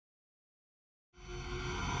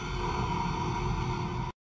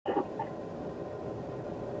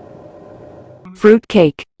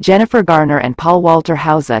Fruitcake, Jennifer Garner and Paul Walter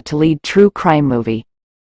Hauser to lead true crime movie.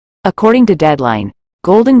 According to Deadline,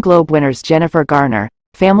 Golden Globe winners Jennifer Garner,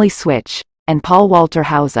 Family Switch, and Paul Walter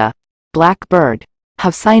Hauser, Black Bird,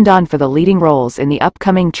 have signed on for the leading roles in the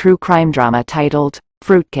upcoming true crime drama titled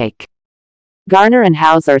Fruitcake. Garner and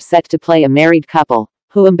Hauser are set to play a married couple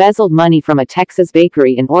who embezzled money from a Texas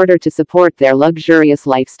bakery in order to support their luxurious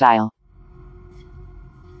lifestyle.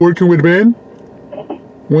 Working with Ben?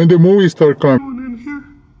 When the movie start coming?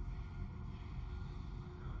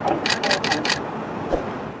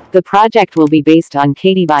 The project will be based on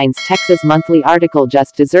Katie Vine's Texas Monthly article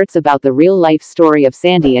Just Desserts about the real-life story of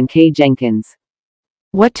Sandy and Kay Jenkins.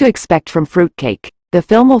 What to expect from Fruitcake? The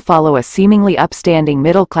film will follow a seemingly upstanding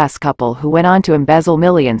middle-class couple who went on to embezzle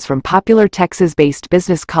millions from popular Texas-based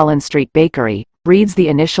business Collins Street Bakery, reads the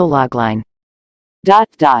initial logline.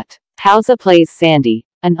 Hauser plays Sandy,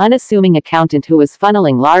 an unassuming accountant who was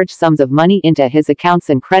funneling large sums of money into his accounts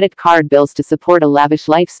and credit card bills to support a lavish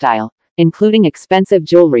lifestyle, including expensive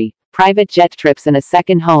jewelry, private jet trips and a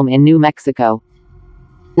second home in New Mexico.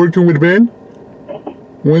 Working with Ben?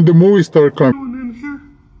 When the movie start coming?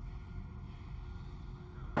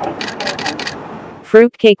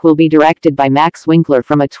 Fruitcake will be directed by Max Winkler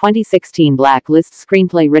from a 2016 Blacklist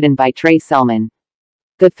screenplay written by Trey Selman.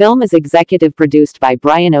 The film is executive produced by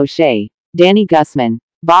Brian O'Shea, Danny Gussman,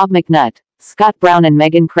 Bob McNutt, Scott Brown and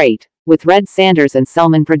Megan Crate, with Red Sanders and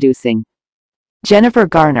Selman producing. Jennifer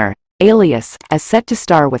Garner, alias, is set to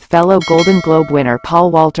star with fellow Golden Globe winner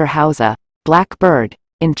Paul Walter Hauser, Black Bird,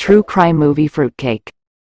 in true crime movie Fruitcake.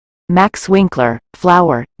 Max Winkler,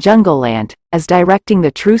 Flower, Jungleland, is directing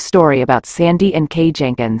the true story about Sandy and Kay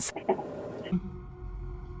Jenkins.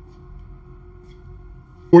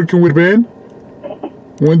 Working with Ben?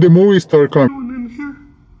 When the movie start coming?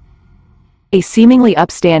 A seemingly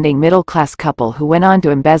upstanding middle-class couple who went on to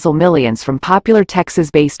embezzle millions from popular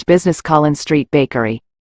Texas-based business Collins Street Bakery.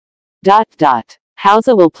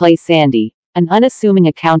 Hauser will play Sandy, an unassuming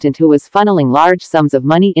accountant who was funneling large sums of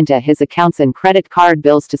money into his accounts and credit card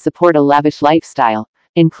bills to support a lavish lifestyle,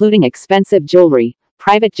 including expensive jewelry,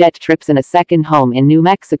 private jet trips and a second home in New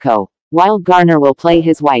Mexico, while Garner will play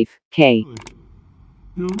his wife, Kay.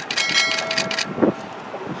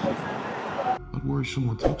 I'd worry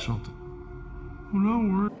someone took something.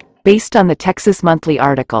 Based on the Texas Monthly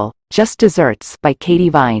article, Just Desserts by Katie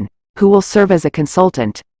Vine, who will serve as a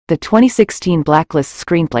consultant, the 2016 Blacklist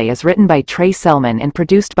screenplay is written by Trey Selman and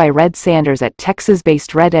produced by Red Sanders at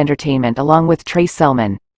Texas-based Red Entertainment along with Trey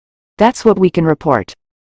Selman. That's what we can report.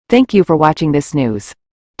 Thank you for watching this news.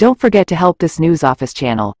 Don't forget to help this news office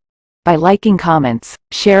channel by liking, comments,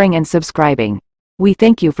 sharing and subscribing. We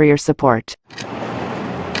thank you for your support.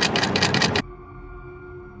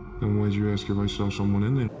 Then why'd you ask if I saw someone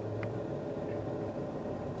in there?